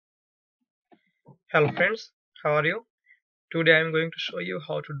Hello friends, how are you? Today I am going to show you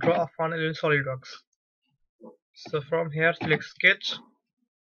how to draw a funnel in Solidworks. So from here select sketch.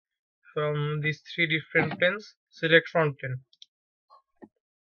 From these three different planes select front plane.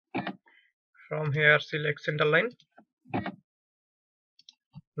 From here select center line.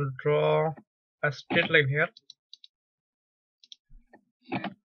 Draw a straight line here.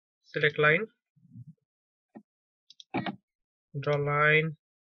 Select line. Draw line.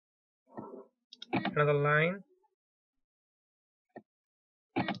 Another line.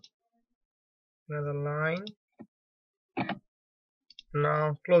 Another line.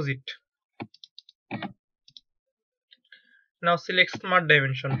 Now close it. Now select smart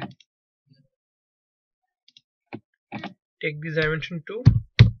dimension. Take this dimension 2.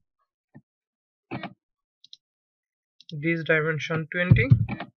 This dimension 20.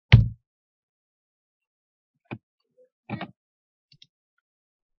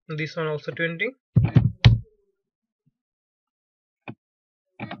 This one also 20.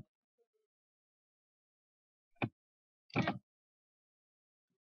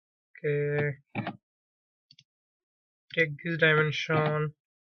 Okay. Take this dimension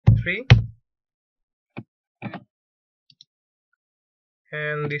 3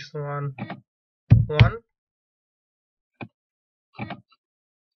 and this one 1.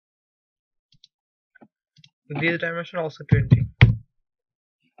 This dimension also 20.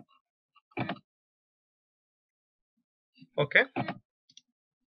 Okay.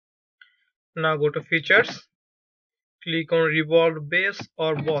 Now go to features. Click on revolved base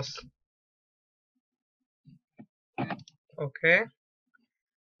or boss. Okay.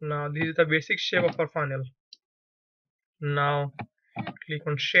 Now this is the basic shape of our funnel. Now click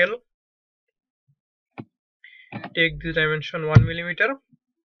on shell. Take this dimension 1 millimeter.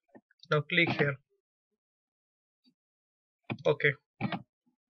 Now click here. Okay.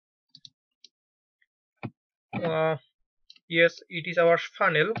 Yes, it is our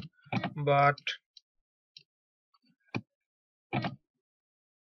funnel, but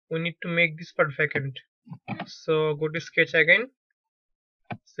we need to make this part vacant. So go to sketch again.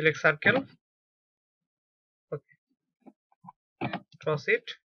 Select circle. Okay. Cross it.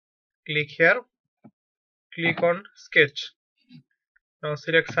 Click here. Click on sketch. Now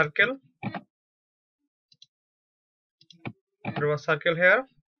select circle. Draw a circle here.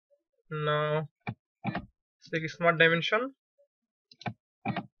 Now select smart dimension.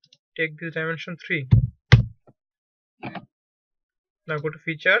 Take this dimension 3. Now go to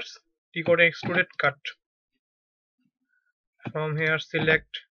features. Click on extruded cut. From here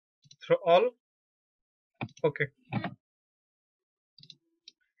select through all. Okay.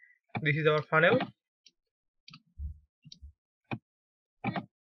 This is our funnel.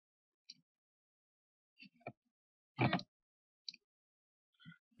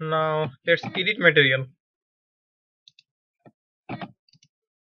 Now let's edit material.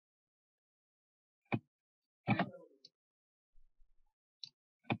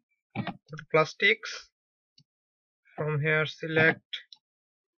 Go to plastics. From here select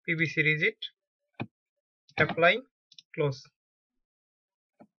PVC rigid. Apply. Close.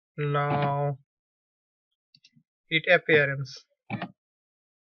 Now edit appearance.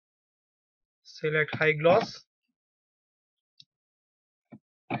 Select high gloss.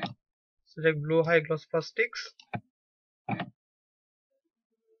 Select blue high gloss plastics.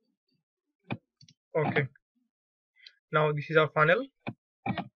 Okay. Now this is our funnel.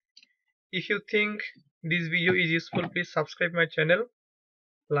 If you think this video is useful, please subscribe my channel,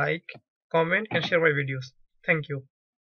 like, comment and share my videos. Thank you.